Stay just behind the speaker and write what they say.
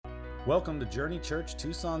Welcome to Journey Church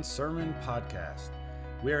Tucson Sermon Podcast.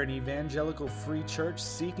 We are an evangelical free church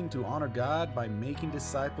seeking to honor God by making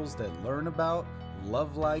disciples that learn about,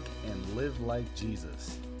 love like, and live like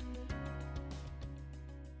Jesus.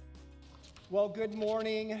 Well, good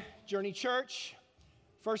morning, Journey Church.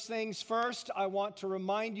 First things first, I want to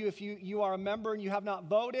remind you, if you are a member and you have not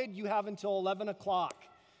voted, you have until 11 o'clock.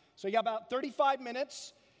 So you got about 35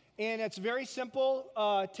 minutes. And it's very simple.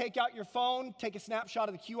 Take out your phone, take a snapshot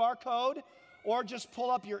of the QR code, or just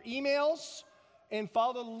pull up your emails and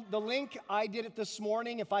follow the link. I did it this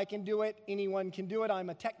morning. If I can do it, anyone can do it.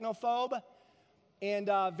 I'm a technophobe. And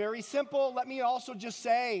very simple. Let me also just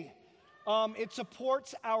say, it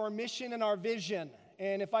supports our mission and our vision.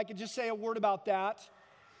 And if I could just say a word about that.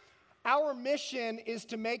 Our mission is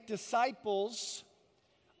to make disciples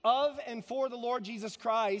of and for the Lord Jesus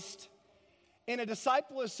Christ. And a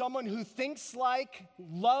disciple is someone who thinks like,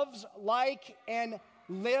 loves like, and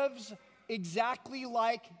lives exactly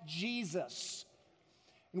like Jesus.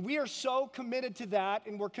 And we are so committed to that,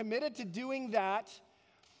 and we're committed to doing that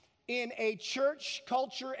in a church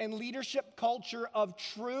culture and leadership culture of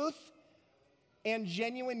truth and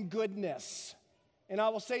genuine goodness. And I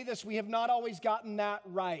will say this, we have not always gotten that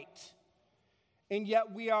right. And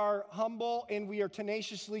yet we are humble, and we are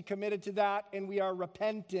tenaciously committed to that, and we are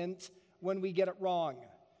repentant when we get it wrong.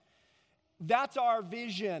 That's our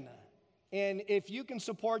vision. And if you can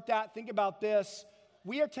support that, think about this.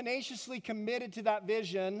 We are tenaciously committed to that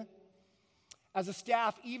vision as a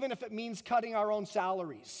staff, even if it means cutting our own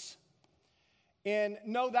salaries. And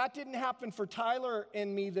no, that didn't happen for Tyler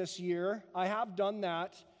and me this year. I have done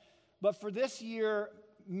that. But for this year,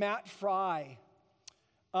 Matt Fry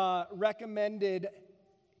recommended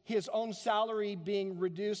his own salary being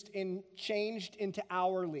reduced and changed into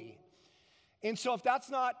hourly. And so if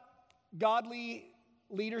that's not godly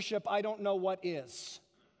leadership, I don't know what is.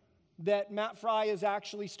 That Matt Fry is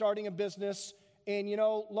actually starting a business, and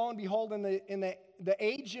lo and behold, in the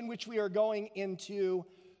age in which we are going into,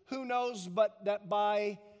 who knows but that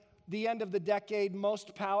by the end of the decade,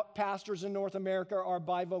 most pastors in North America are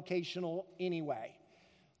bivocational anyway.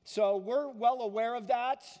 So we're well aware of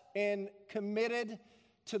that and committed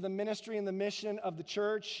to the ministry and the mission of the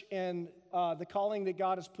church and the calling that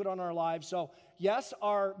God has put on our lives. So yes,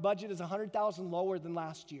 our budget is $100,000 lower than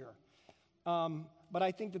last year. But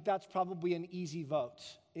I think that that's probably an easy vote,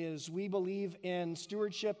 is we believe in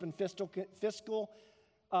stewardship and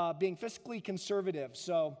being fiscally conservative.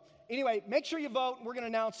 So anyway, make sure you vote. We're going to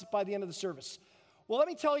announce it by the end of the service. Well, let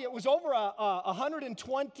me tell you, it was over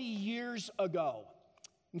 120 years ago.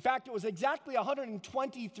 In fact, it was exactly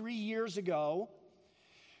 123 years ago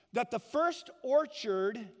that the first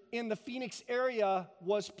orchard in the Phoenix area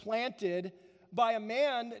was planted by a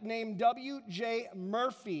man named W.J.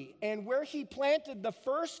 Murphy. And where he planted the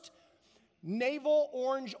first navel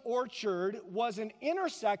orange orchard was an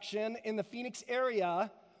intersection in the Phoenix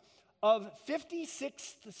area of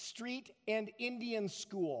 56th Street and Indian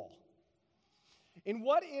School. And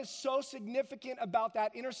what is so significant about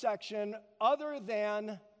that intersection, other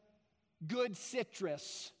than good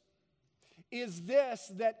citrus, is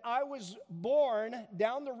this, that I was born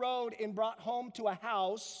down the road and brought home to a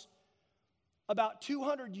house about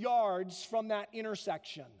 200 yards from that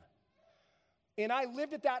intersection. And I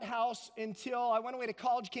lived at that house until I went away to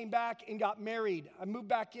college, came back, and got married. I moved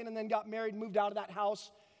back in and then got married, moved out of that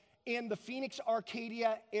house in the Phoenix,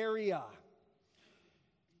 Arcadia area.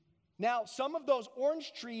 Now, some of those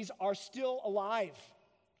orange trees are still alive.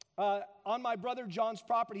 On my brother John's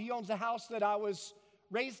property, he owns the house that I was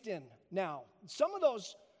raised in now. Some of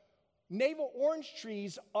those navel orange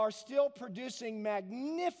trees are still producing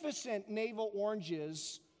magnificent navel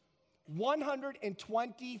oranges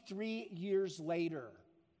 123 years later.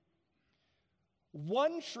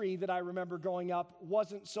 One tree that I remember growing up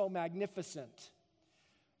wasn't so magnificent.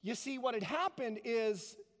 You see, what had happened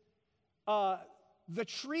is the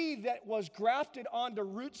tree that was grafted onto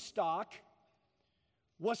rootstock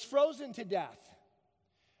was frozen to death.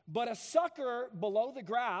 But a sucker below the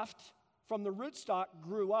graft from the rootstock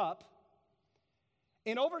grew up,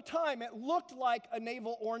 and over time it looked like a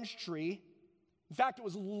navel orange tree. In fact, it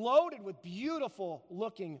was loaded with beautiful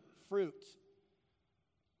looking fruit.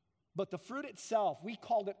 But the fruit itself, we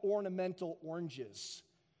called it ornamental oranges.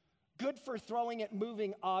 Good for throwing at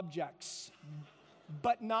moving objects,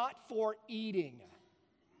 but not for eating.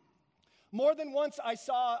 More than once I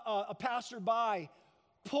saw a passerby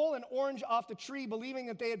pull an orange off the tree, believing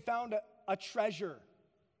that they had found a treasure,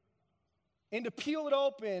 and to peel it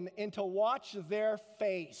open and to watch their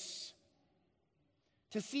face,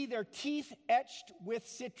 to see their teeth etched with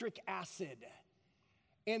citric acid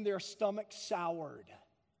and their stomach soured.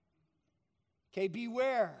 Okay,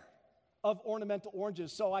 beware of ornamental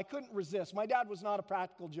oranges. So I couldn't resist. My dad was not a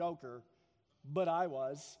practical joker, but I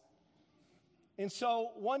was. And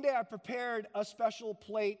so one day I prepared a special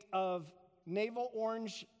plate of navel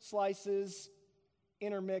orange slices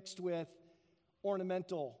intermixed with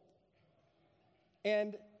ornamental.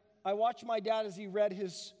 And I watched my dad as he read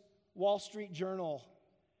his Wall Street Journal,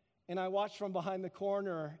 and I watched from behind the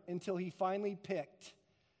corner until he finally picked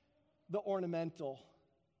the ornamental.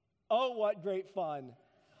 Oh, what great fun.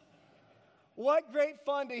 What great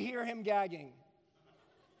fun to hear him gagging.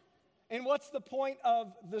 And what's the point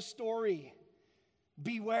of the story?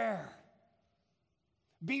 Beware.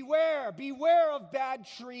 Beware. Beware of bad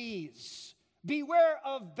trees. Beware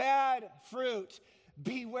of bad fruit.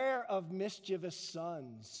 Beware of mischievous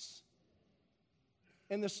sons.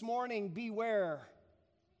 And this morning, beware.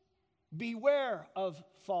 Beware of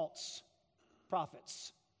false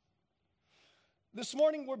prophets. This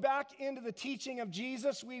morning, we're back into the teaching of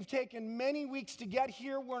Jesus. We've taken many weeks to get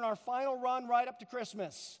here. We're in our final run right up to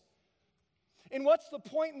Christmas. And what's the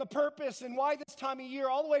point and the purpose and why this time of year,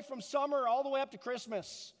 all the way from summer, all the way up to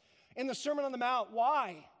Christmas, in the Sermon on the Mount?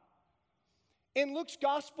 Why? In Luke's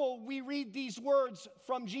gospel, we read these words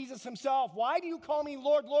from Jesus himself. Why do you call me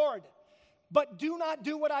Lord, Lord, but do not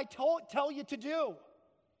do what I tell you to do?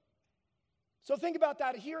 So think about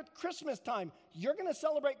that here at Christmas time. You're going to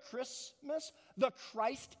celebrate Christmas, the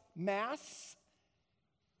Christ Mass.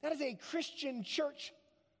 That is a Christian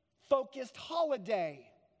church-focused holiday.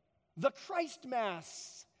 The Christ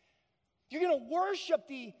Mass. You're going to worship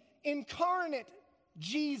the incarnate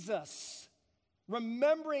Jesus,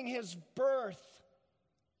 remembering his birth.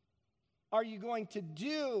 Are you going to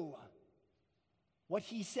do what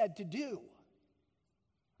he said to do?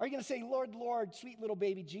 Are you going to say, Lord, Lord, sweet little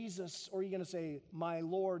baby Jesus? Or are you going to say, my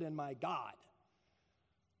Lord and my God?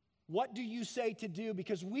 What do you say to do?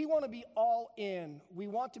 Because we want to be all in. We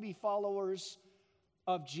want to be followers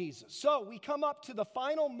of Jesus. So we come up to the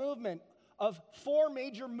final movement of 4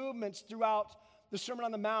 major movements throughout the Sermon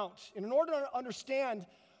on the Mount. And in order to understand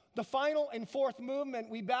the final and 4th movement,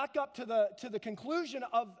 we back up to the conclusion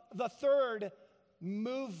of the 3rd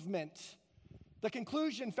movement. The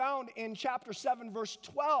conclusion found in chapter 7, verse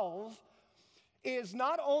 12, is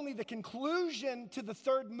not only the conclusion to the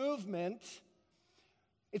 3rd movement,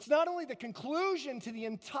 it's not only the conclusion to the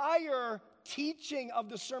entire teaching of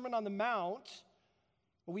the Sermon on the Mount,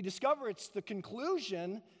 but we discover it's the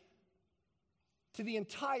conclusion to the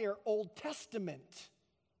entire Old Testament,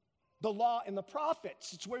 the law and the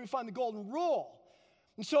prophets. It's where we find the golden rule.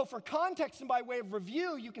 And so for context and by way of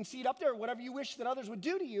review, you can see it up there. Whatever you wish that others would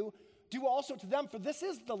do to you, do also to them. For this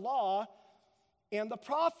is the law and the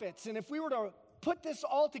prophets. And if we were to put this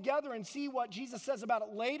all together and see what Jesus says about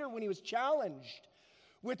it later when he was challenged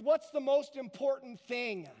with what's the most important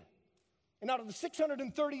thing. And out of the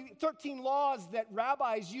 613 laws that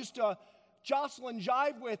rabbis used to jostle and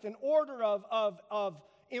jive with in order of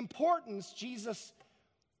importance, Jesus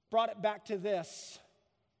brought it back to this.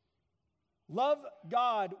 Love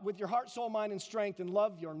God with your heart, soul, mind, and strength, and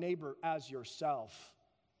love your neighbor as yourself.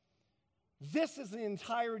 This is the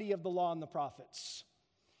entirety of the law and the prophets.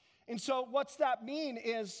 And so what's that mean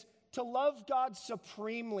is to love God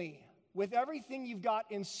supremely with everything you've got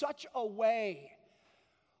in such a way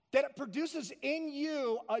that it produces in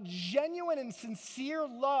you a genuine and sincere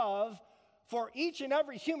love for each and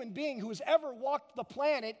every human being who has ever walked the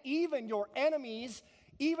planet, even your enemies,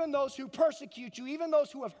 even those who persecute you, even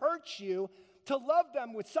those who have hurt you, to love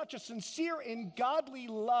them with such a sincere and godly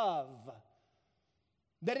love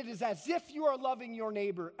that it is as if you are loving your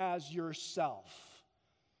neighbor as yourself.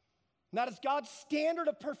 And that is God's standard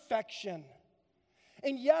of perfection.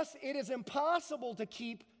 And yes, it is impossible to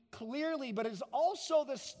keep clearly, but it is also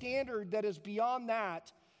the standard that is beyond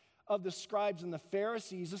that of the scribes and the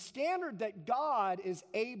Pharisees, a standard that God is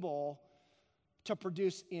able to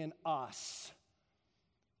produce in us.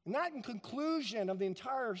 And that, in conclusion of the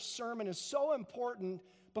entire sermon, is so important.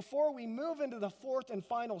 Before we move into the 4th and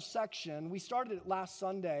final section, we started it last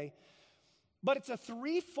Sunday, but it's a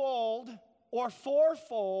 3-fold or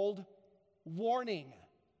 4-fold warning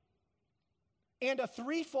and a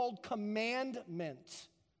 3-fold commandment.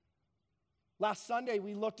 Last Sunday,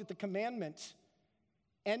 we looked at the commandment,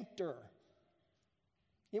 enter.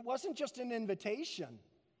 It wasn't just an invitation.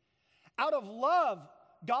 Out of love,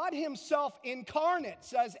 God himself incarnate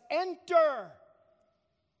says, enter.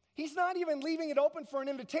 He's not even leaving it open for an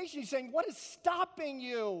invitation. He's saying, what is stopping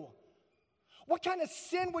you? What kind of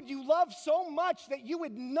sin would you love so much that you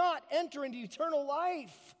would not enter into eternal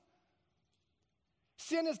life?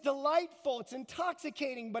 Sin is delightful, it's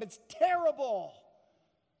intoxicating, but it's terrible.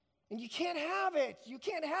 And you can't have it. You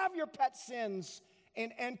can't have your pet sins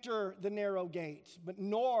and enter the narrow gate, but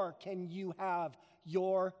nor can you have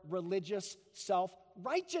your religious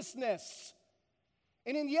self-righteousness.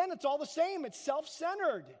 And in the end, it's all the same. It's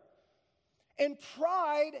self-centered. And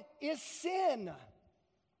pride is sin.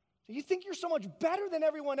 So you think you're so much better than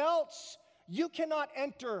everyone else, you cannot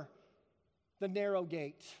enter the narrow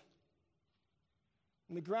gate.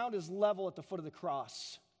 And the ground is level at the foot of the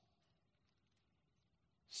cross.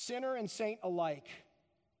 Sinner and saint alike,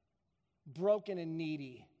 broken and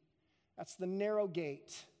needy. That's the narrow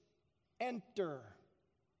gate. Enter.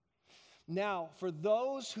 Now, for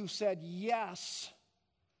those who said, yes,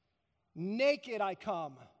 naked I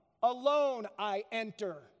come, alone I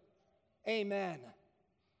enter. Amen.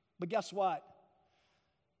 But guess what?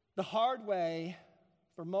 The hard way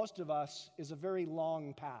for most of us is a very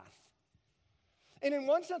long path. And in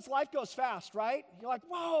one sense, life goes fast, right? You're like,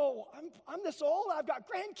 whoa, I'm this old, I've got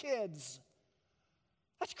grandkids.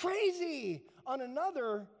 That's crazy. On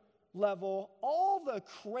another level, all the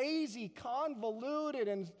crazy, convoluted,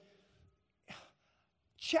 and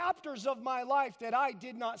chapters of my life that I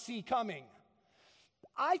did not see coming.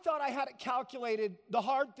 I thought I had it calculated, the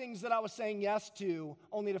hard things that I was saying yes to,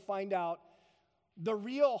 only to find out the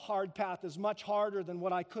real hard path is much harder than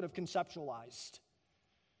what I could have conceptualized.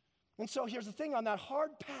 And so here's the thing, on that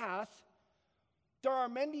hard path, there are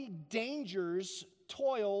many dangers,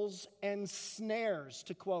 toils, and snares,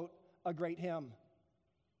 to quote a great hymn.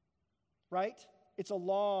 Right? It's a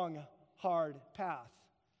long, hard path.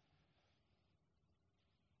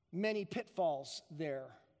 Many pitfalls there.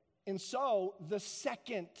 And so, the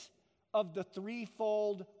second of the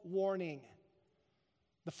threefold warning.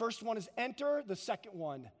 The first one is enter, the second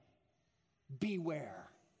one, beware.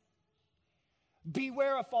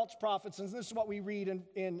 Beware of false prophets, and this is what we read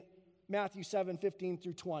in Matthew 7, 15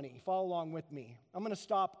 through 20. Follow along with me. I'm going to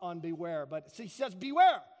stop on beware, but he says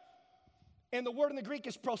beware. And the word in the Greek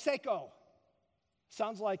is proseko.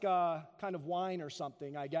 Sounds like a kind of wine or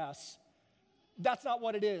something, I guess. That's not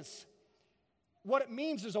what it is. What it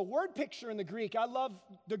means is a word picture in the Greek. I love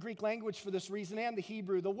the Greek language for this reason, and the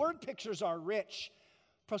Hebrew. The word pictures are rich.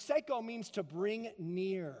 Proseko means to bring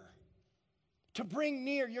near. To bring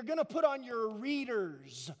near. You're going to put on your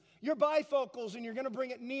readers, your bifocals, and you're going to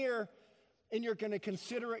bring it near, and you're going to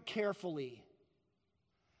consider it carefully.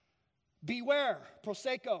 Beware,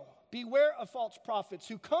 proseko. Beware of false prophets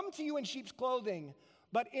who come to you in sheep's clothing,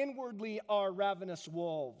 but inwardly are ravenous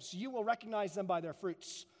wolves. You will recognize them by their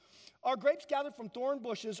fruits. Are grapes gathered from thorn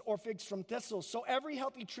bushes or figs from thistles? So every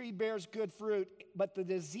healthy tree bears good fruit, but the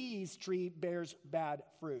diseased tree bears bad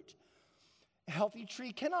fruit. A healthy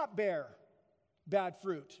tree cannot bear bad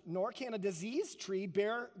fruit, nor can a diseased tree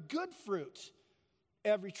bear good fruit.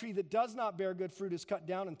 Every tree that does not bear good fruit is cut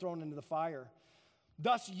down and thrown into the fire.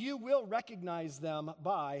 Thus you will recognize them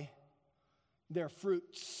by their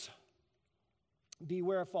fruits.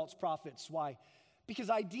 Beware of false prophets. Why? Because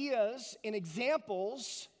ideas and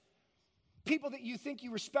examples, people that you think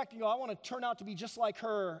you respect, you go, I want to turn out to be just like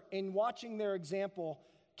her, and watching their example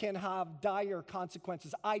can have dire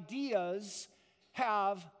consequences. Ideas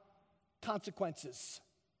have consequences.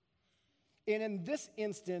 And in this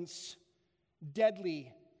instance,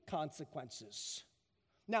 deadly consequences.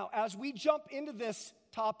 Now, as we jump into this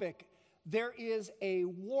topic, there is a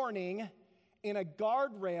warning and a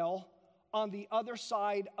guardrail on the other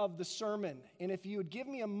side of the sermon. And if you would give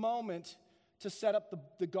me a moment to set up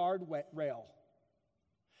the guardrail.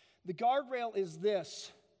 The guardrail is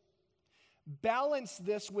this. Balance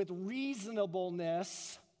this with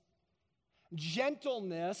reasonableness,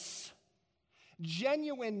 gentleness,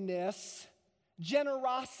 genuineness,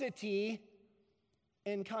 generosity,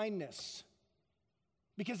 and kindness.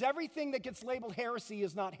 Because everything that gets labeled heresy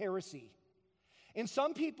is not heresy. And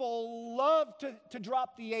some people love to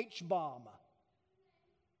drop the H-bomb.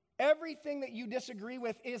 Everything that you disagree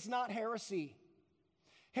with is not heresy.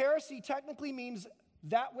 Heresy technically means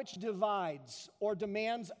that which divides or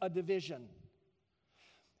demands a division.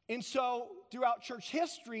 And so throughout church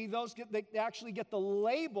history, those that actually get the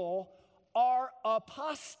label are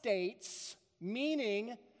apostates,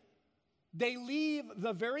 meaning they leave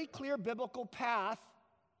the very clear biblical path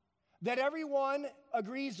that everyone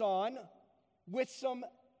agrees on with some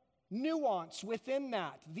nuance within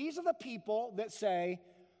that. These are the people that say,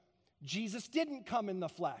 Jesus didn't come in the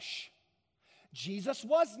flesh. Jesus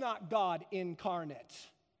was not God incarnate.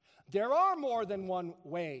 There are more than one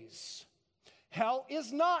ways. Hell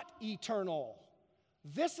is not eternal.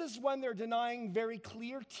 This is when they're denying very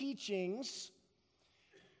clear teachings.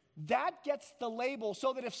 That gets the label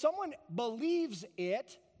so that if someone believes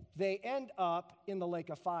it, they end up in the lake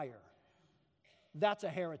of fire. that's a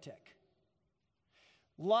heretic.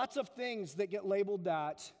 Lots of things that get labeled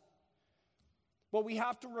that, but we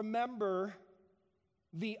have to remember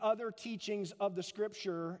the other teachings of the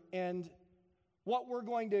Scripture and what we're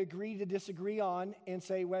going to agree to disagree on and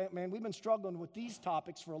say, well, man, we've been struggling with these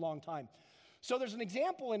topics for a long time. So there's an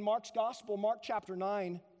example in Mark's Gospel, Mark chapter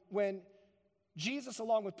 9, when Jesus,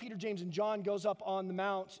 along with Peter, James, and John, goes up on the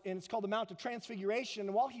mount, and it's called the Mount of Transfiguration.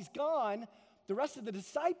 And while he's gone, the rest of the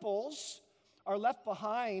disciples are left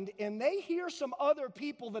behind, and they hear some other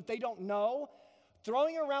people that they don't know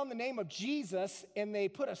throwing around the name of Jesus, and they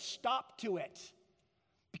put a stop to it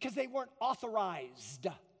because they weren't authorized.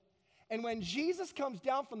 And when Jesus comes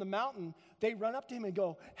down from the mountain, they run up to him and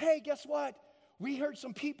go, hey, guess what? We heard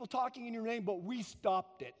some people talking in your name, but we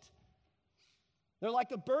stopped it. They're like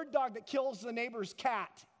the bird dog that kills the neighbor's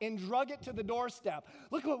cat and drug it to the doorstep.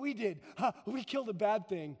 Look what we did. We killed a bad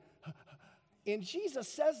thing. And Jesus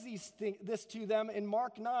says this to them in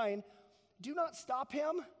Mark 9, do not stop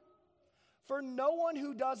him. For no one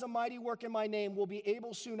who does a mighty work in my name will be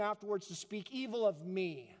able soon afterwards to speak evil of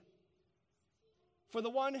me. For the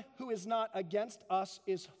one who is not against us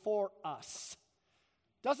is for us.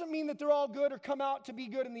 Doesn't mean that they're all good or come out to be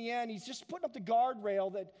good in the end. He's just putting up the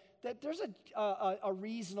guardrail that there's a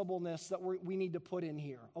reasonableness that we need to put in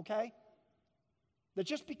here, okay? That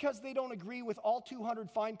just because they don't agree with all 200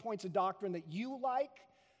 fine points of doctrine that you like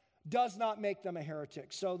does not make them a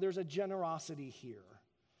heretic. So there's a generosity here.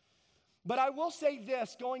 But I will say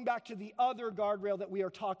this, going back to the other guardrail that we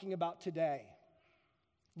are talking about today,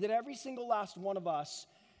 that every single last one of us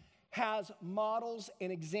has models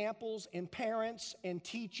and examples and parents and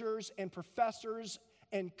teachers and professors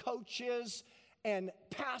and coaches and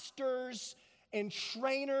pastors and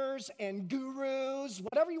trainers and gurus,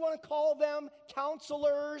 whatever you want to call them,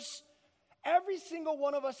 counselors. Every single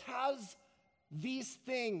one of us has these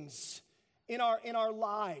things in our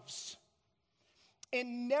lives.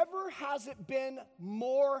 And never has it been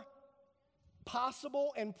more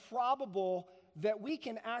possible and probable that we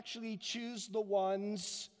can actually choose the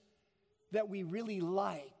ones that we really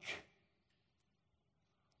like,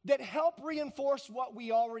 that help reinforce what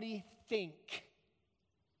we already think.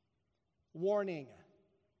 Warning.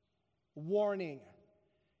 Warning.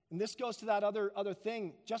 And this goes to that other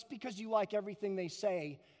thing. Just because you like everything they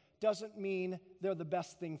say doesn't mean they're the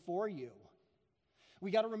best thing for you. We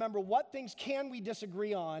got to remember, what things can we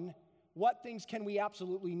disagree on? What things can we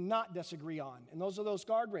absolutely not disagree on? And those are those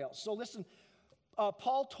guardrails. So listen,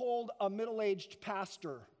 Paul told a middle-aged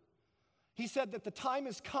pastor, he said that the time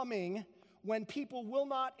is coming when people will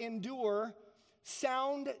not endure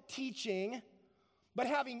sound teaching, but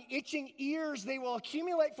having itching ears, they will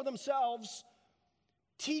accumulate for themselves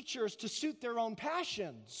teachers to suit their own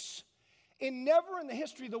passions. And never in the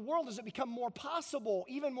history of the world has it become more possible,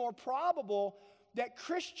 even more probable, that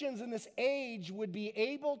Christians in this age would be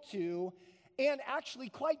able to, and actually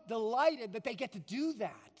quite delighted that they get to do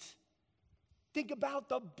that. Think about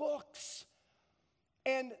the books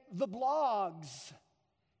and the blogs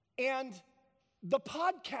and the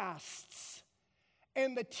podcasts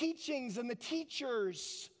and the teachings and the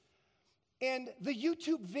teachers and the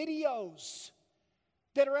YouTube videos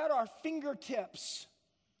that are at our fingertips.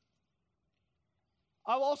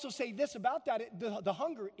 I'll also say this about that, the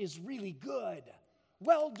hunger is really good.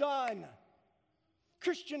 Well done.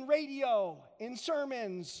 Christian radio and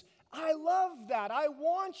sermons. I love that. I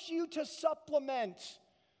want you to supplement.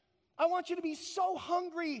 I want you to be so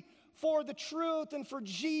hungry for the truth and for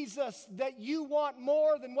Jesus that you want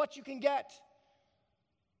more than what you can get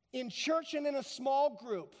in church and in a small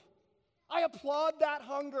group. I applaud that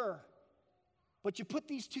hunger. But you put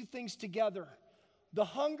these two things together, the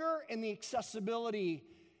hunger and the accessibility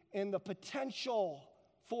and the potential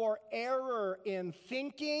for error in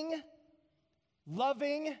thinking,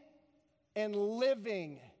 loving, and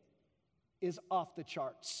living is off the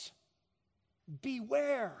charts.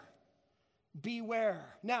 Beware. Beware.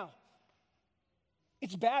 Now,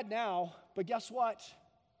 it's bad now, but guess what?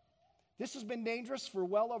 This has been dangerous for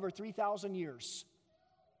well over 3,000 years.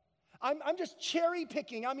 I'm just cherry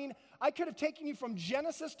picking. I mean, I could have taken you from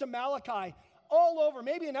Genesis to Malachi, all over,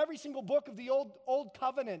 maybe in every single book of the Old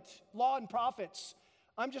Covenant, Law and Prophets.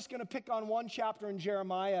 I'm just going to pick on one chapter in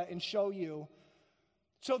Jeremiah and show you.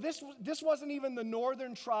 So this wasn't even the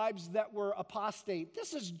northern tribes that were apostate.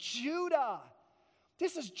 This is Judah.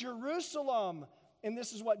 This is Jerusalem. And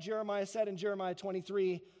this is what Jeremiah said in Jeremiah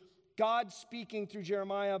 23. God speaking through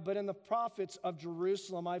Jeremiah, but in the prophets of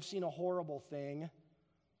Jerusalem, I've seen a horrible thing.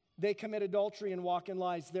 They commit adultery and walk in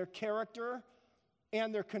lies. Their character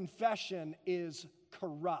and their confession is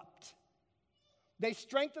corrupt. They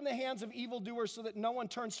strengthen the hands of evildoers so that no one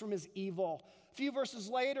turns from his evil. A few verses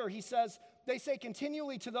later, he says, they say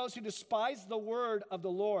continually to those who despise the word of the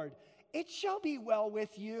Lord, it shall be well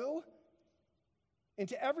with you. And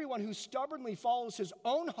to everyone who stubbornly follows his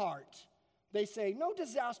own heart, they say, no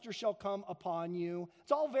disaster shall come upon you.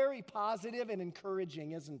 It's all very positive and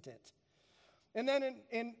encouraging, isn't it? And then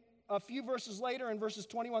in a few verses later, in verses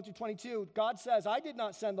 21 through 22, God says, I did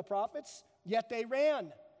not send the prophets, yet they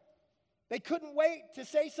ran. They couldn't wait to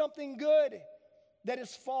say something good that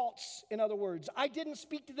is false, in other words. I didn't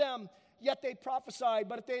speak to them, yet they prophesied.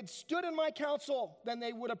 But if they had stood in my counsel, then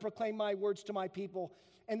they would have proclaimed my words to my people,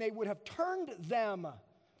 and they would have turned them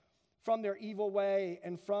from their evil way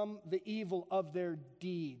and from the evil of their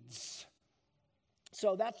deeds.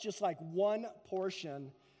 So that's just like one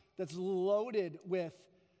portion that's loaded with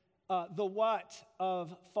the what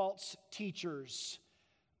of false teachers.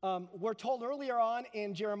 We're told earlier on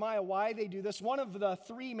in Jeremiah why they do this. One of the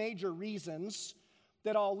three major reasons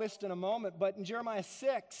that I'll list in a moment, but in Jeremiah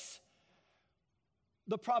 6,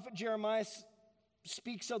 the prophet Jeremiah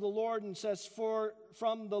speaks of the Lord and says, for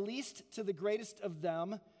from the least to the greatest of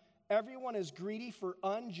them, everyone is greedy for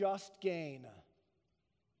unjust gain.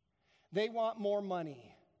 They want more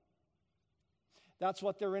money. That's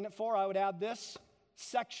what they're in it for. I would add this.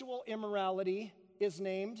 Sexual immorality is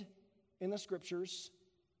named in the scriptures.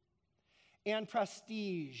 And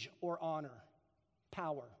prestige or honor,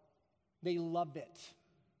 power. They love it.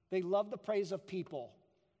 They love the praise of people.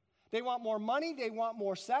 They want more money, they want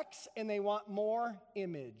more sex, and they want more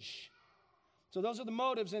image. So those are the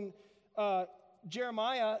motives. And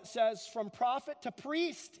Jeremiah says, from prophet to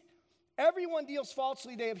priest, everyone deals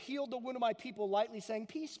falsely. They have healed the wound of my people lightly, saying,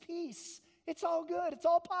 peace, peace. It's all good. It's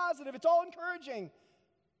all positive. It's all encouraging.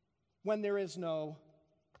 When there is no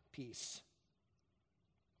peace.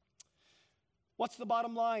 What's the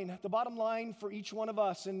bottom line? The bottom line for each one of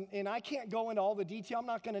us, and I can't go into all the detail. I'm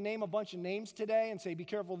not going to name a bunch of names today and say, be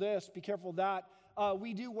careful this, be careful that.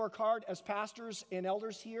 We do work hard as pastors and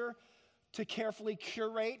elders here to carefully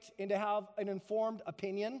curate and to have an informed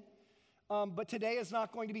opinion. But today is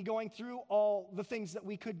not going to be going through all the things that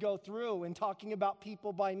we could go through and talking about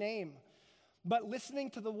people by name. But listening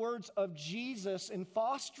to the words of Jesus and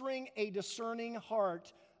fostering a discerning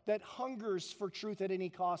heart that hungers for truth at any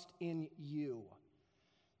cost in you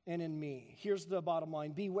and in me. Here's the bottom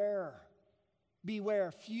line. Beware.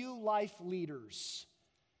 Beware. Few life leaders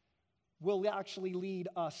will actually lead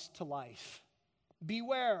us to life.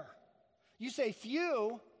 Beware. You say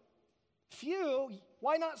few,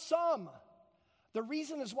 why not some? The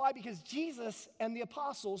reason is why, because Jesus and the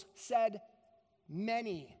apostles said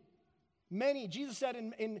many. Many. Jesus said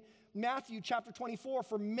in Matthew chapter 24,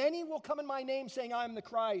 for many will come in my name saying I am the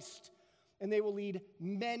Christ, and they will lead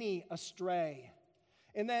many astray.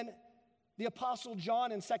 And then the apostle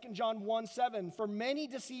John in 2 John 1:7, for many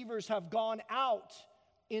deceivers have gone out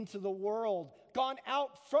into the world, gone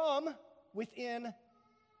out from within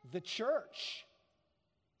the church.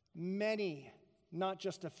 Many, not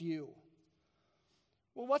just a few.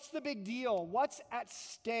 Well, what's the big deal? What's at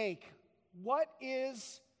stake?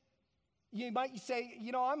 You might say,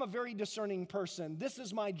 I'm a very discerning person. This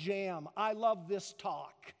is my jam. I love this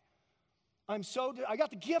talk. I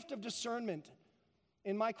got the gift of discernment.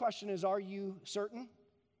 And my question is, are you certain?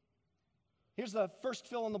 Here's the first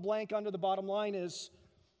fill in the blank under the bottom line is,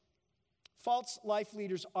 false life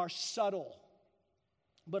leaders are subtle,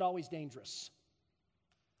 but always dangerous.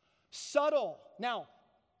 Subtle. Now,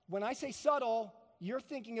 when I say subtle, you're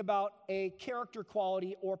thinking about a character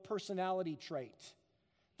quality or personality trait.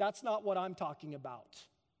 That's not what I'm talking about.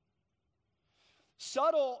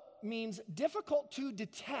 Subtle means difficult to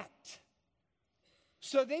detect.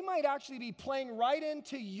 So they might actually be playing right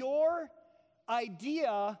into your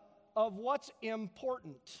idea of what's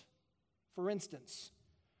important. For instance,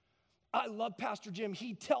 I love Pastor Jim.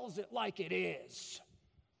 He tells it like it is.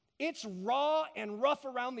 It's raw and rough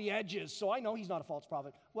around the edges, so I know he's not a false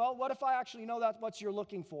prophet. Well, what if I actually know that's what you're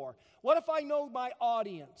looking for? What if I know my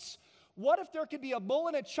audience? What if there could be a bull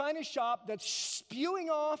in a china shop that's spewing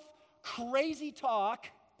off crazy talk,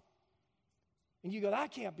 and you go,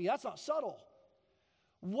 that's not subtle.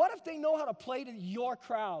 What if they know how to play to your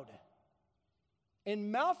crowd?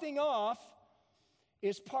 And mouthing off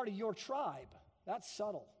is part of your tribe. That's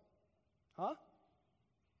subtle. Huh?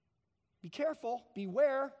 Be careful,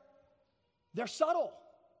 beware. They're subtle.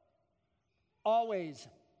 Always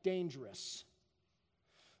dangerous.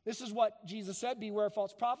 This is what Jesus said, beware of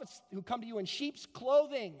false prophets who come to you in sheep's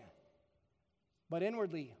clothing, but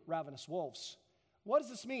inwardly ravenous wolves. What does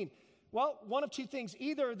this mean? Well, one of two things.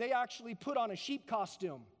 Either they actually put on a sheep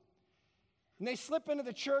costume. And they slip into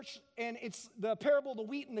the church, and it's the parable of the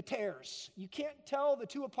wheat and the tares. You can't tell the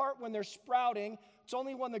two apart when they're sprouting. It's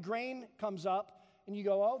only when the grain comes up, and you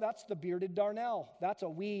go, oh, that's the bearded darnel. That's a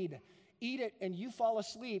weed. Eat it, and you fall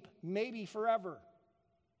asleep, maybe forever.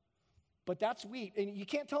 But that's wheat, and you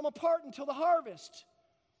can't tell them apart until the harvest.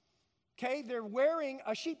 Okay, they're wearing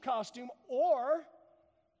a sheep costume, or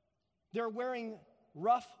they're wearing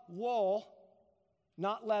rough wool,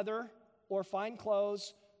 not leather or fine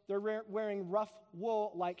clothes. They're wearing rough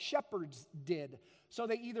wool like shepherds did. So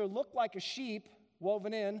they either look like a sheep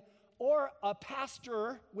woven in, or a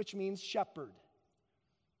pastor, which means shepherd.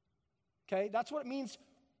 Okay, that's what it means,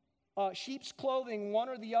 sheep's clothing, one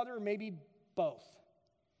or the other, maybe both.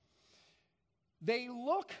 They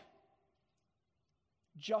look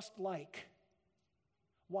just like.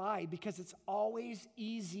 Why? Because it's always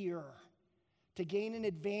easier to gain an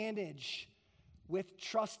advantage with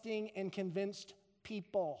trusting and convinced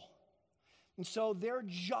people. And so their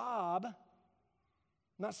job, I'm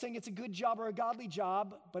not saying it's a good job or a godly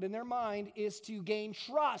job, but in their mind is to gain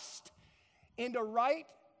trust and to write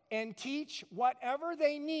and teach whatever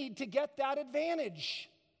they need to get that advantage.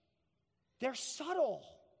 They're subtle.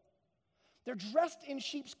 They're dressed in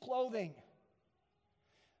sheep's clothing.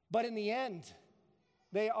 But in the end,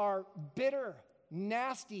 they are bitter,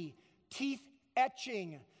 nasty,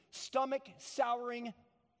 teeth-etching, stomach-souring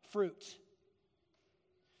fruit.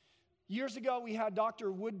 Years ago, we had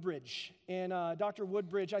Dr. Woodbridge, and Dr.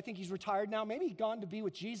 Woodbridge, I think he's retired now, maybe he's gone to be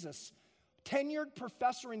with Jesus, tenured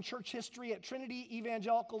professor in church history at Trinity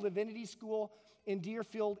Evangelical Divinity School in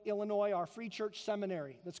Deerfield, Illinois, our free church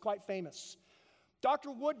seminary that's quite famous.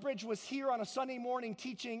 Dr. Woodbridge was here on a Sunday morning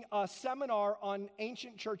teaching a seminar on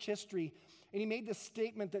ancient church history, and he made this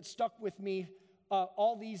statement that stuck with me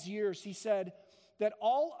all these years. He said that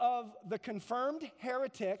all of the confirmed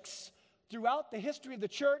heretics throughout the history of the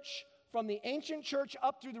church, from the ancient church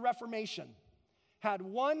up through the Reformation, had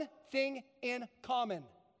one thing in common.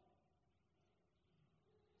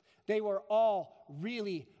 They were all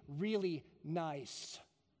really, really nice.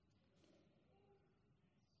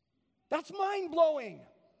 That's mind-blowing.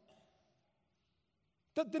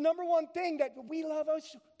 The number one thing that we love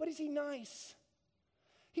us, but is he nice?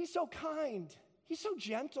 He's so kind. He's so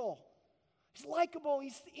gentle. He's likable.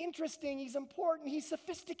 He's interesting. He's important. He's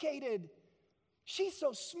sophisticated. She's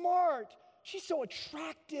so smart. She's so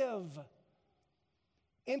attractive.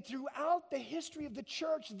 And throughout the history of the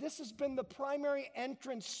church, this has been the primary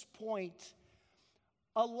entrance point,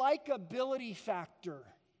 a likability factor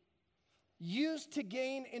used to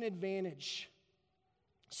gain an advantage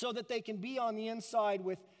so that they can be on the inside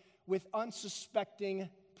with unsuspecting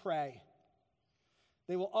prey.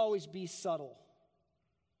 They will always be subtle.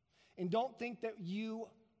 And don't think that you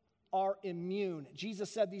are immune. Jesus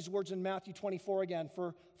said these words in Matthew 24 again,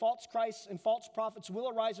 "For false Christs and false prophets will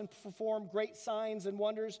arise and perform great signs and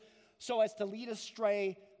wonders so as to lead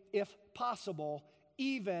astray, if possible,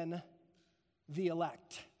 even the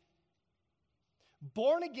elect."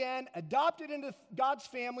 Born again, adopted into God's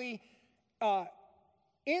family,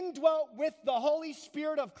 indwelt with the Holy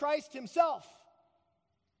Spirit of Christ himself.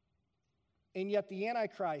 And yet the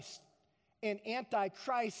Antichrist and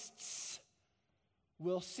Antichrists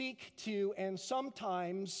will seek to and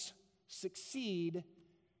sometimes succeed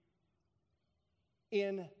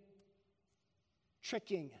in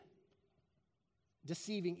tricking,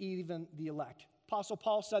 deceiving even the elect. Apostle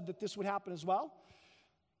Paul said that this would happen as well.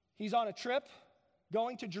 He's on a trip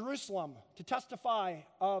going to Jerusalem to testify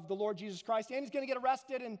of the Lord Jesus Christ, and he's going to get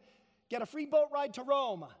arrested and get a free boat ride to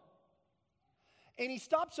Rome. And he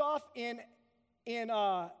stops off in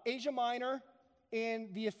Asia Minor,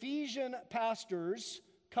 and the Ephesian pastors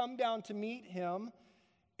come down to meet him,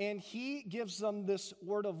 and he gives them this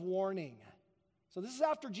word of warning. So this is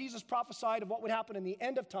after Jesus prophesied of what would happen in the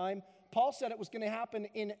end of time. Paul said it was going to happen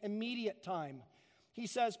in immediate time. He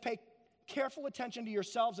says, "Pay careful attention to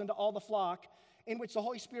yourselves and to all the flock, in which the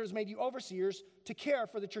Holy Spirit has made you overseers to care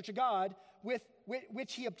for the church of God, with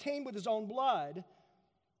which he obtained with his own blood."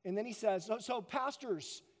 And then he says, so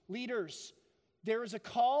pastors, leaders, there is a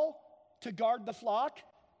call to guard the flock,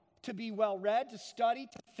 to be well-read, to study,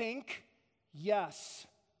 to think. Yes,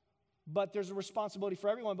 but there's a responsibility for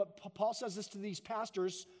everyone. But Paul says this to these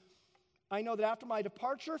pastors: "I know that after my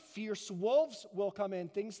departure, fierce wolves will come in."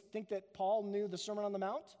 Think that Paul knew the Sermon on the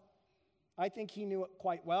Mount? I think he knew it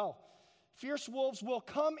quite well. "Fierce wolves will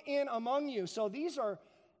come in among you." So these are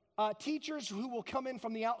teachers who will come in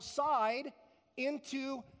from the outside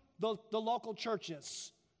into the local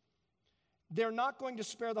churches. They're not going to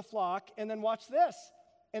spare the flock. And then watch this: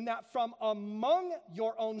 "And that from among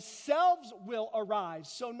your own selves will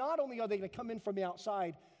arise." So not only are they going to come in from the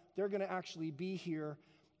outside, they're going to actually be here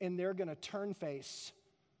and they're going to turn face.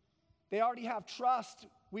 They already have trust.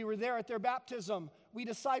 We were there at their baptism. We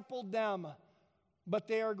discipled them. But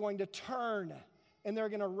they are going to turn and they're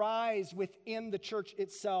going to rise within the church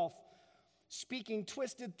itself, speaking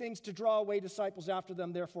twisted things to draw away disciples after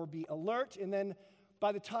them. Therefore, be alert. And then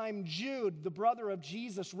by the time Jude, the brother of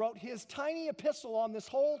Jesus, wrote his tiny epistle on this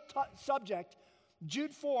whole subject,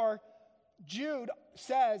 Jude 4, Jude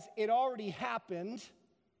says it already happened,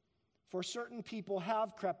 for certain people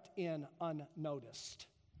have crept in unnoticed.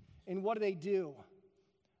 And what do?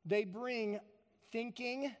 They bring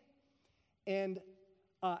thinking and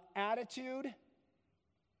attitude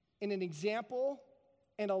and an example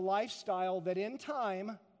and a lifestyle that in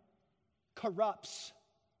time corrupts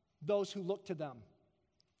those who look to them.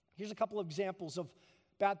 Here's a couple of examples of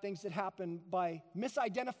bad things that happen by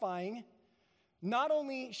misidentifying not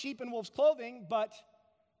only sheep and wolves' clothing, but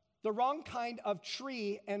the wrong kind of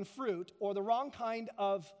tree and fruit, or the wrong kind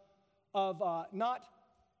of not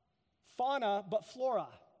fauna, but flora.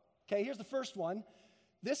 Okay, here's the first one.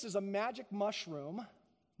 This is a magic mushroom.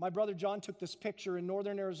 My brother John took this picture in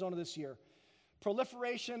northern Arizona this year.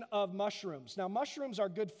 Proliferation of mushrooms. Now, mushrooms are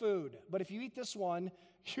good food, but if you eat this one,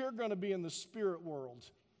 you're going to be in the spirit world.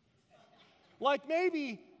 Like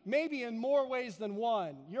maybe in more ways than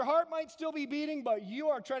one. Your heart might still be beating, but you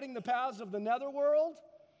are treading the paths of the netherworld.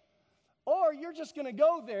 Or you're just going to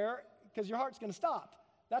go there because your heart's going to stop.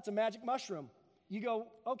 That's a magic mushroom. You go,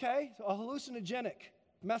 okay, a hallucinogenic,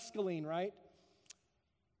 mescaline, right?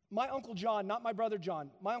 My Uncle John, not my brother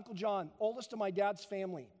John, my Uncle John, oldest of my dad's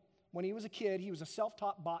family, when he was a kid, he was a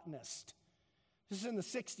self-taught botanist. This is in the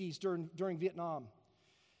 60s during Vietnam.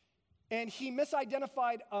 And he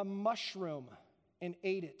misidentified a mushroom and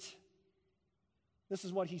ate it. This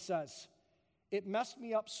is what he says. It messed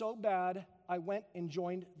me up so bad, I went and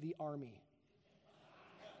joined the army.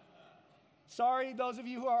 Sorry, those of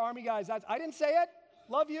you who are army guys. I didn't say it.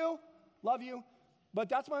 Love you. But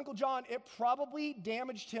that's my Uncle John. It probably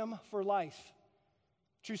damaged him for life.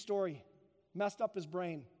 True story. Messed up his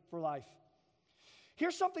brain for life.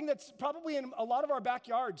 Here's something that's probably in a lot of our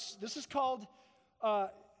backyards. This is called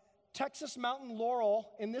Texas mountain laurel,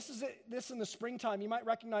 and this in the springtime. You might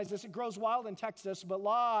recognize this. It grows wild in Texas, but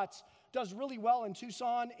does really well in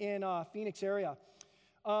Tucson and Phoenix area.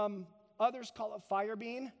 Others call it fire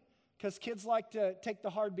bean because kids like to take the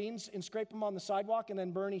hard beans and scrape them on the sidewalk and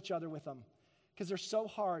then burn each other with them because they're so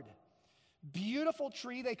hard. Beautiful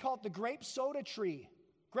tree. They call it the grape soda tree.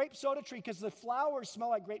 Grape soda tree because the flowers smell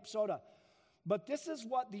like grape soda. But this is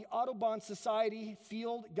what the Audubon Society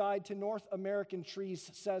Field Guide to North American Trees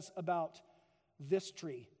says about this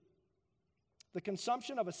tree. The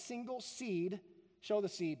consumption of a single seed, show the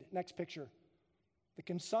seed, next picture. The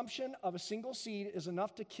consumption of a single seed is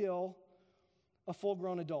enough to kill a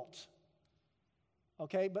full-grown adult.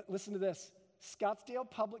 Okay, but listen to this. Scottsdale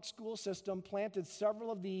Public School System planted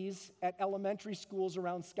several of these at elementary schools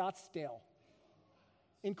around Scottsdale,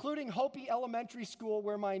 including Hopi Elementary School,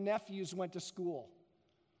 where my nephews went to school.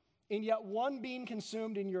 And yet one being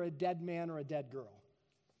consumed and you're a dead man or a dead girl.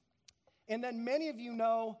 And then many of you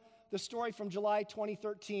know the story from July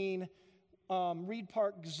 2013, Reed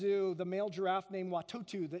Park Zoo, the male giraffe named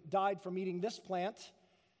Watutu that died from eating this plant.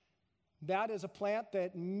 That is a plant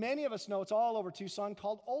that many of us know, it's all over Tucson,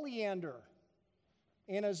 called oleander.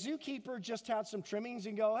 And a zookeeper just had some trimmings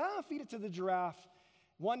and go, feed it to the giraffe.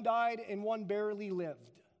 One died and one barely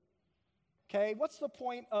lived. Okay, what's the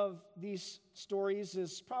point of these stories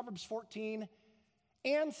is Proverbs 14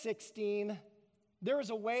 and 16. There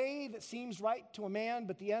is a way that seems right to a man,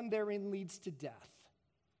 but the end therein leads to death.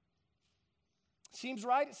 Seems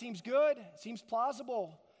right, it seems good, it seems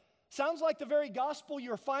plausible. Sounds like the very gospel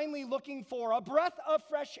you're finally looking for, a breath of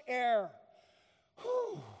fresh air.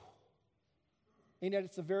 Whew. And yet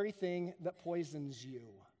it's the very thing that poisons you.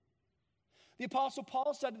 The Apostle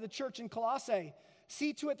Paul said to the church in Colossae,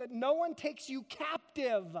 see to it that no one takes you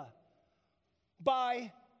captive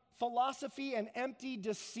by philosophy and empty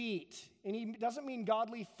deceit. And he doesn't mean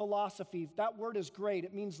godly philosophy. That word is great.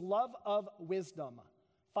 It means love of wisdom.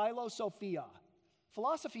 Philosophia.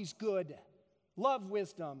 Philosophy's good. Love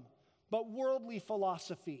wisdom. But worldly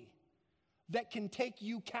philosophy that can take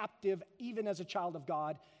you captive even as a child of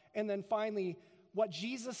God. And then finally, what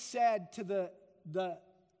Jesus said to the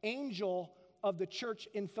angel of the church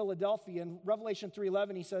in Philadelphia. In Revelation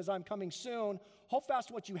 3:11, he says, I'm coming soon. Hold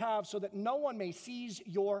fast what you have so that no one may seize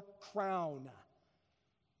your crown.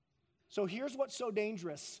 So here's what's so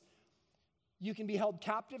dangerous. You can be held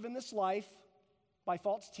captive in this life by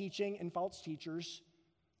false teaching and false teachers.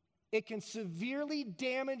 It can severely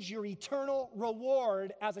damage your eternal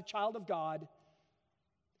reward as a child of God.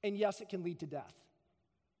 And yes, it can lead to death.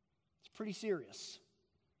 It's pretty serious.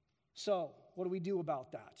 So, what do we do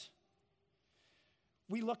about that?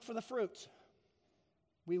 We look for the fruit.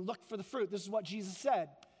 We look for the fruit. This is what Jesus said.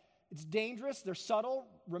 It's dangerous. They're subtle.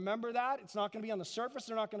 Remember that. It's not going to be on the surface.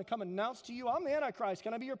 They're not going to come and announce to you, I'm the Antichrist.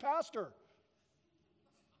 Can I be your pastor?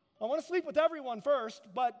 I want to sleep with everyone first,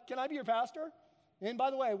 but can I be your pastor? And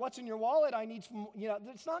by the way, what's in your wallet? I need some,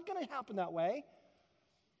 it's not going to happen that way.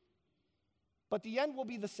 But the end will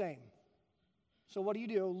be the same. So what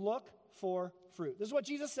do? Look for fruit. This is what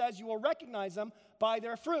Jesus says. You will recognize them by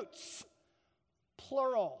their fruits.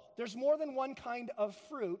 Plural. There's more than one kind of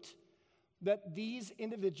fruit that these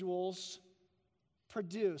individuals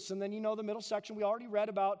produce. And then the middle section, we already read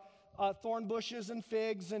about thorn bushes and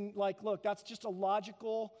figs. And look, that's just a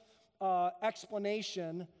logical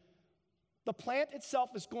explanation. The plant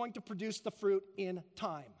itself is going to produce the fruit in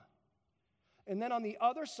time. And then on the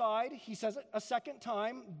other side, he says it a second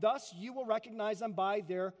time, thus you will recognize them by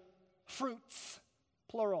their fruits,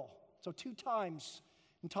 plural. So 2 times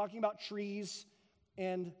in talking about trees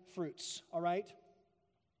and fruits, all right?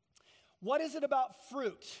 What is it about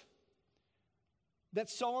fruit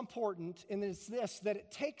that's so important? And it's this, that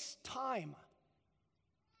it takes time.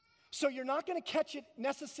 So you're not going to catch it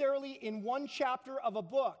necessarily in one chapter of a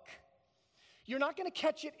book. You're not going to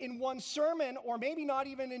catch it in one sermon, or maybe not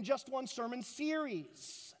even in just one sermon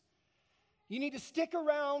series. You need to stick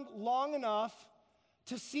around long enough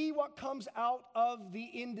to see what comes out of the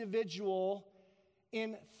individual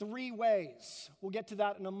in 3 ways. We'll get to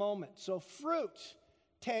that in a moment. So fruit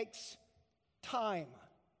takes time.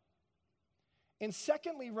 And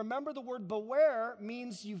secondly, remember the word beware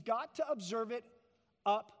means you've got to observe it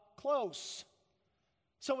up close.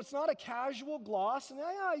 So it's not a casual gloss, and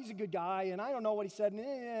he's a good guy, and I don't know what he said.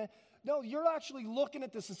 No, you're actually looking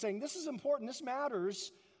at this and saying, this is important, this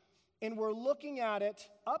matters, and we're looking at it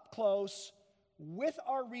up close with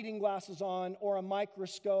our reading glasses on, or a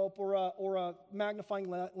microscope, or a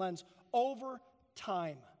magnifying lens over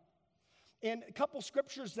time. And a couple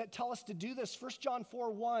scriptures that tell us to do this. 1 John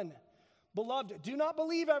 4:1. Beloved, do not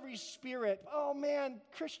believe every spirit. Oh man,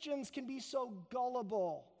 Christians can be so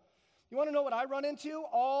gullible. You want to know what I run into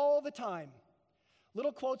all the time?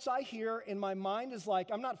 Little quotes I hear in my mind is like,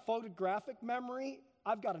 I'm not photographic memory,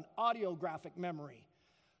 I've got an audiographic memory.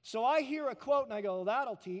 So I hear a quote and I go,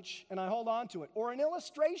 that'll teach, and I hold on to it. Or an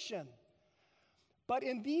illustration. But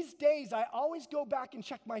in these days, I always go back and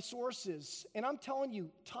check my sources. And I'm telling you,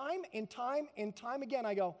 time and time and time again,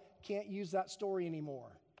 I go, can't use that story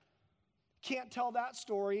anymore. Can't tell that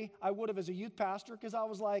story. I would have as a youth pastor, because I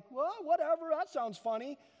was like, well, whatever, that sounds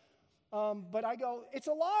funny. But I go, it's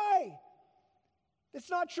a lie. It's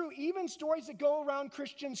not true. Even stories that go around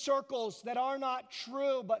Christian circles that are not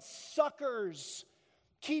true, but suckers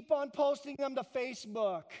keep on posting them to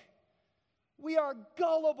Facebook. We are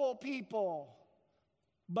gullible people.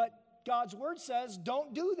 But God's word says,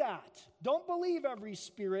 don't do that. Don't believe every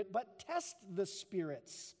spirit, but test the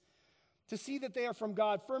spirits to see that they are from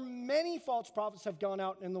God. For many false prophets have gone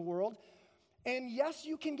out in the world. And yes,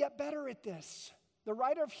 you can get better at this. The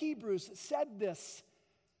writer of Hebrews said this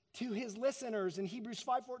to his listeners in Hebrews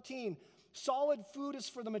 5:14. Solid food is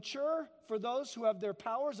for the mature, for those who have their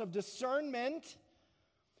powers of discernment,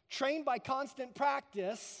 trained by constant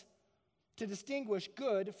practice to distinguish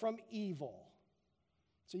good from evil.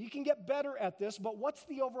 So you can get better at this, but what's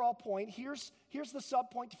the overall point? Here's the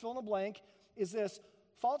sub-point to fill in the blank, is this.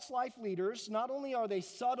 False life leaders, not only are they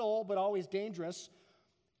subtle but always dangerous,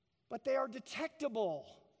 but they are detectable.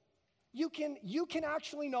 You can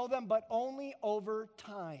actually know them, but only over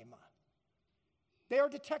time. They are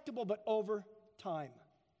detectable, but over time.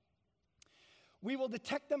 We will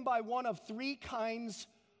detect them by one of 3 kinds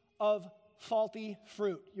of faulty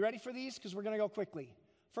fruit. You ready for these? Because we're going to go quickly.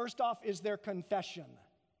 First off is their confession.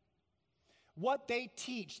 What they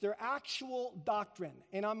teach, their actual doctrine.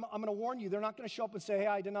 And I'm going to warn you, they're not going to show up and say, hey,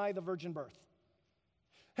 I deny the virgin birth.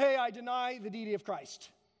 Hey, I deny the deity of Christ.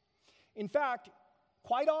 In fact,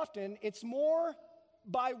 quite often, it's more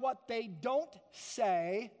by what they don't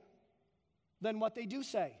say than what they do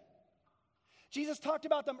say. Jesus talked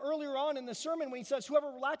about them earlier on in the sermon when he says, whoever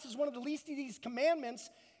relaxes one of the least of these commandments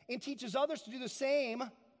and teaches others to do the same.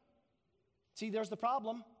 See, there's the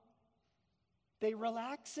problem. They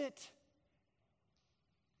relax it.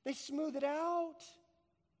 They smooth it out.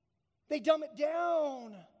 They dumb it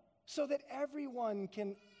down so that everyone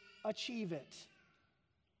can achieve it.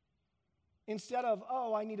 Instead of,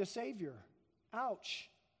 oh, I need a savior. Ouch.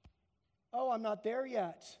 Oh, I'm not there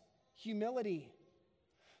yet. Humility.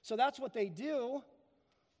 So that's what they do.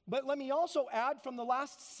 But let me also add from the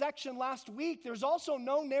last section last week, there's also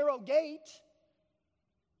no narrow gate.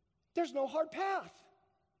 There's no hard path.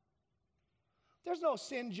 There's no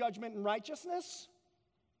sin, judgment, and righteousness.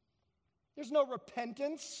 There's no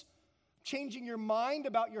repentance, changing your mind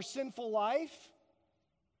about your sinful life.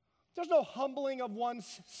 There's no humbling of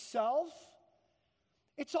one's self.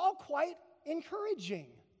 It's all quite encouraging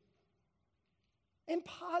and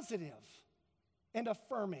positive and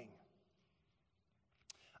affirming.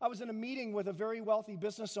 I was in a meeting with a very wealthy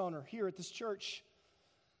business owner here at this church.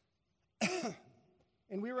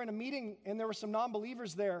 And we were in a meeting, and there were some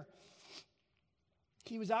non-believers there.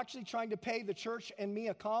 He was actually trying to pay the church and me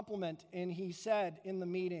a compliment, and he said in the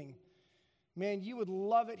meeting, "Man, you would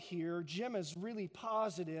love it here. Jim is really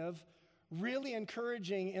positive, really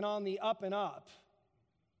encouraging, and on the up and up."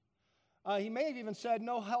 He may have even said,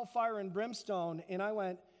 "No hellfire and brimstone," and I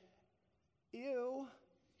went, "Ew.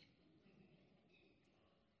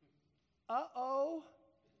 Uh-oh.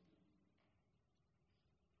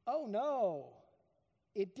 Oh, no."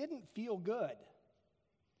 It didn't feel good.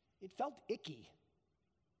 It felt icky.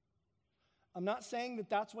 I'm not saying that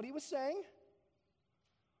that's what he was saying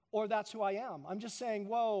or that's who I am. I'm just saying,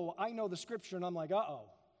 whoa, I know the scripture, and I'm like,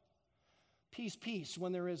 uh-oh. Peace, peace,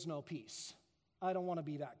 when there is no peace. I don't want to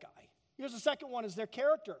be that guy. Here's the second one, is their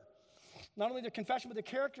character. Not only their confession, but their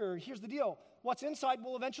character. Here's the deal. What's inside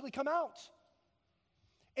will eventually come out.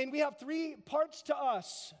 And we have three parts to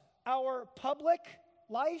us: our public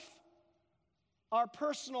life, our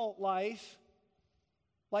personal life,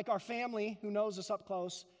 like our family who knows us up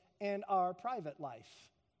close, and our private life,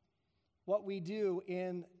 what we do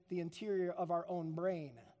in the interior of our own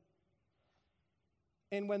brain.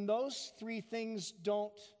 And when those three things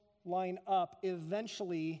don't line up,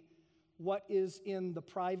 eventually what is in the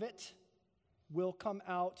private will come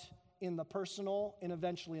out in the personal and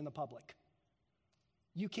eventually in the public.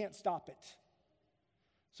 You can't stop it.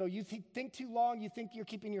 So you think too long, you think you're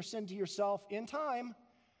keeping your sin to yourself. In time,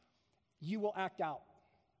 you will act out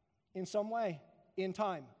in some way. In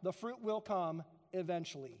time, the fruit will come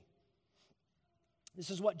eventually. This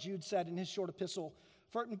is what Jude said in his short epistle.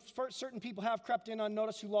 For certain people have crept in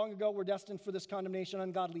unnoticed who long ago were destined for this condemnation,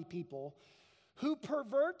 ungodly people, who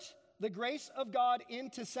pervert the grace of God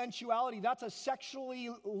into sensuality. That's a sexually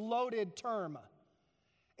loaded term.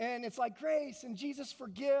 And it's like grace, and Jesus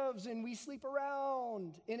forgives, and we sleep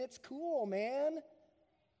around, and it's cool, man.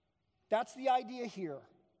 That's the idea here.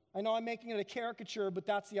 I know I'm making it a caricature, but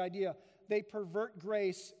that's the idea. They pervert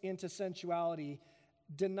grace into sensuality,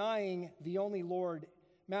 denying the only Lord,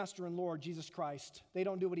 Master and Lord, Jesus Christ. They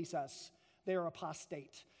don't do what he says. They are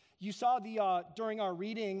apostate. You saw during our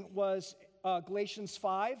reading was Galatians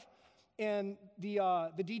 5, and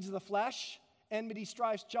the deeds of the flesh, enmity,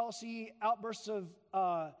 strife, jealousy, outbursts of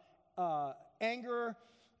anger,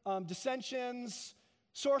 dissensions,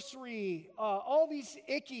 sorcery, all these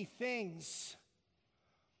icky things.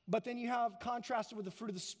 But then you have contrasted with the fruit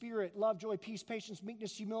of the Spirit: love, joy, peace, patience,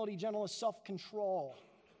 meekness, humility, gentleness, self-control,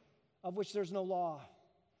 of which there's no law.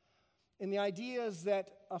 And the idea is that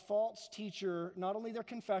a false teacher, not only their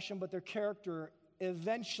confession, but their character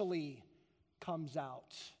eventually comes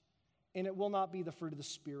out. And it will not be the fruit of the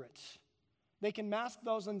Spirit. They can mask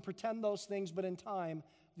those and pretend those things, but in time,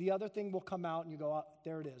 the other thing will come out and you go, oh,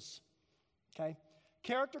 there it is. Okay?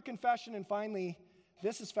 Character, confession, and finally,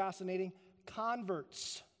 this is fascinating,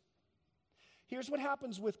 converts. Here's what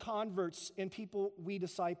happens with converts and people we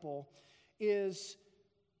disciple is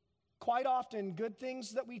quite often good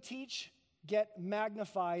things that we teach get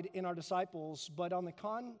magnified in our disciples, but on the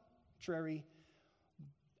contrary,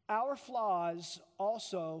 our flaws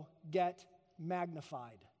also get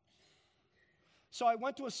magnified. So I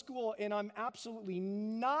went to a school, and I'm absolutely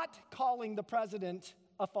not calling the president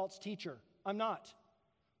a false teacher. I'm not.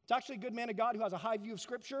 It's actually a good man of God who has a high view of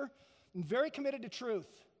Scripture and very committed to truth,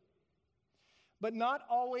 but not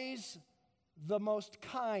always the most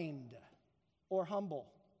kind or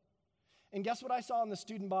humble. And guess what I saw in the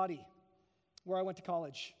student body where I went to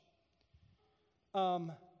college?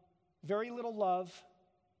 Very little love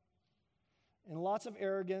and lots of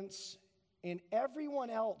arrogance, and everyone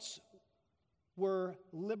else were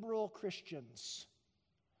liberal Christians.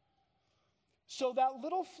 So that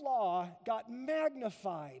little flaw got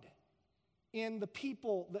magnified in the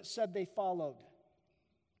people that said they followed.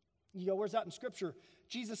 You go, where's that in Scripture?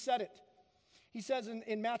 Jesus said it. He says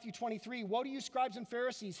in Matthew 23, "Woe to you, scribes and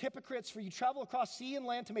Pharisees, hypocrites, for you travel across sea and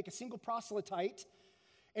land to make a single proselyte.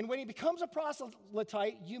 And when he becomes a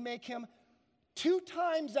proselyte, you make him 2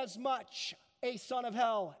 times as much a son of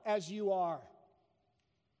hell as you are."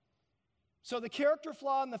 So the character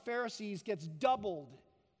flaw in the Pharisees gets doubled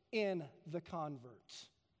in the convert.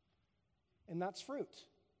 And that's fruit.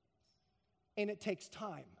 And it takes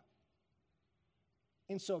time.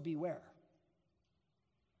 And so beware.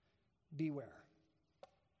 Beware.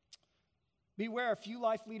 Beware, few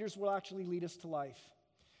life leaders will actually lead us to life.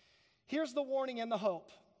 Here's the warning and the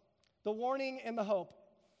hope. The warning and the hope.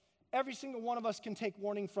 Every single one of us can take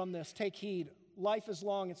warning from this. Take heed. Life is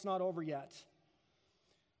long, it's not over yet.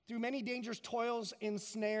 Through many dangers, toils, and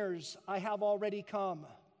snares, I have already come.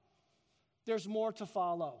 There's more to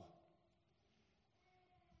follow.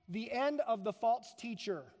 The end of the false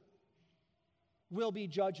teacher will be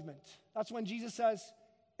judgment. That's when Jesus says,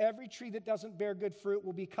 every tree that doesn't bear good fruit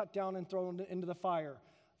will be cut down and thrown into the fire.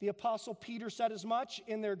 The Apostle Peter said as much.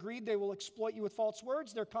 In their greed, they will exploit you with false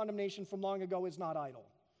words. Their condemnation from long ago is not idle,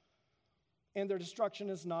 and their destruction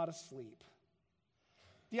is not asleep.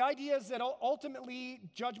 The idea is that ultimately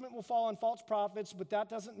judgment will fall on false prophets, but that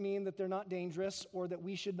doesn't mean that they're not dangerous or that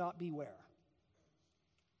we should not beware.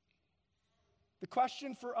 The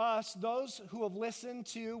question for us, those who have listened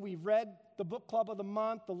to, we've read the book club of the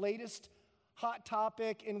month, the latest hot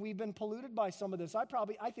topic, and we've been polluted by some of this. I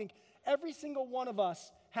think every single one of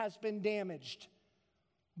us has been damaged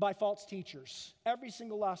by false teachers. Every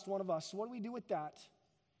single last one of us. So what do we do with that?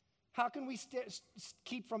 How can we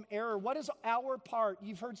keep from error? What is our part?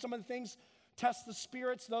 You've heard some of the things, test the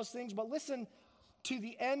spirits, those things, but listen to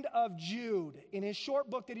the end of Jude. In his short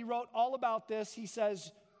book that he wrote all about this, he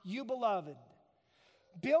says, you beloved,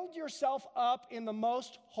 build yourself up in the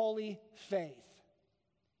most holy faith.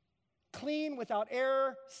 Clean, without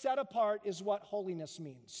error, set apart is what holiness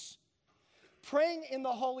means. Praying in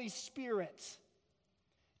the Holy Spirit.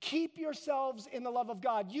 Keep yourselves in the love of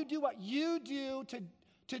God. You do what you do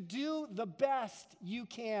to do the best you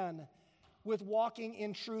can with walking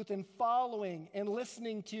in truth and following and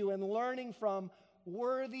listening to and learning from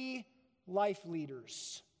worthy life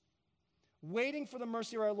leaders. Waiting for the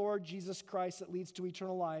mercy of our Lord Jesus Christ that leads to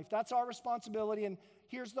eternal life. That's our responsibility, and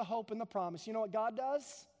here's the hope and the promise. You know what God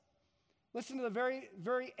does? Listen to the very,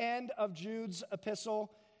 very end of Jude's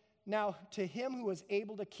epistle. Now, to him who is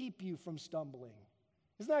able to keep you from stumbling.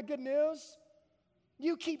 Isn't that good news?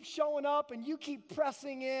 You keep showing up and you keep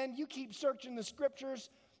pressing in. You keep searching the scriptures.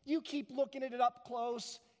 You keep looking at it up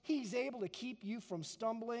close. He's able to keep you from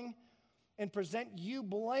stumbling and present you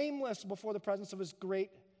blameless before the presence of his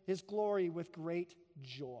glory with great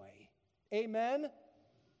joy. Amen?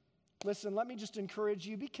 Listen, let me just encourage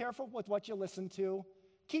you. Be careful with what you listen to.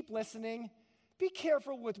 Keep listening. Be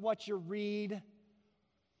careful with what you read.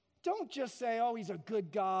 Don't just say, oh, he's a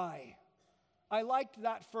good guy. I liked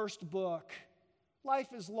that first book.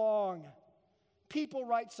 Life is long. People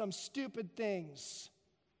write some stupid things.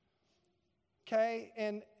 Okay?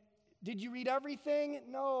 And did you read everything?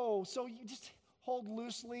 No. So you just hold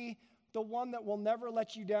loosely. The one that will never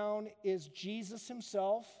let you down is Jesus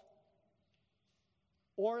himself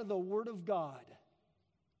or the Word of God.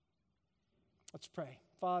 Let's pray.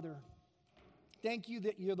 Father, thank you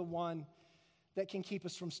that you're the one that can keep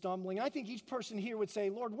us from stumbling. I think each person here would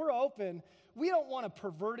say, Lord, we're open. We don't want a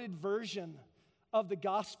perverted version of the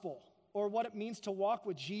gospel or what it means to walk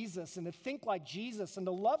with Jesus and to think like Jesus and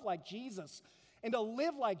to love like Jesus and to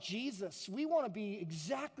live like Jesus. We want to be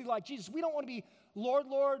exactly like Jesus. We don't want to be Lord,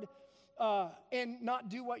 Lord, and not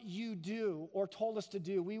do what you do or told us to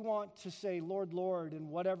do. We want to say, Lord, Lord, and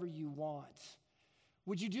whatever you want.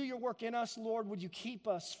 Would you do your work in us, Lord? Would you keep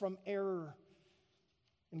us from error?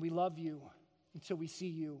 And we love you until we see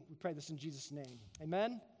you. We pray this in Jesus' name.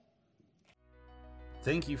 Amen.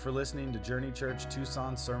 Thank you for listening to Journey Church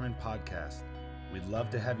Tucson Sermon Podcast. We'd love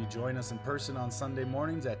to have you join us in person on Sunday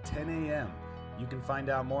mornings at 10 a.m. You can find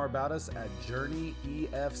out more about us at journeyefc.org.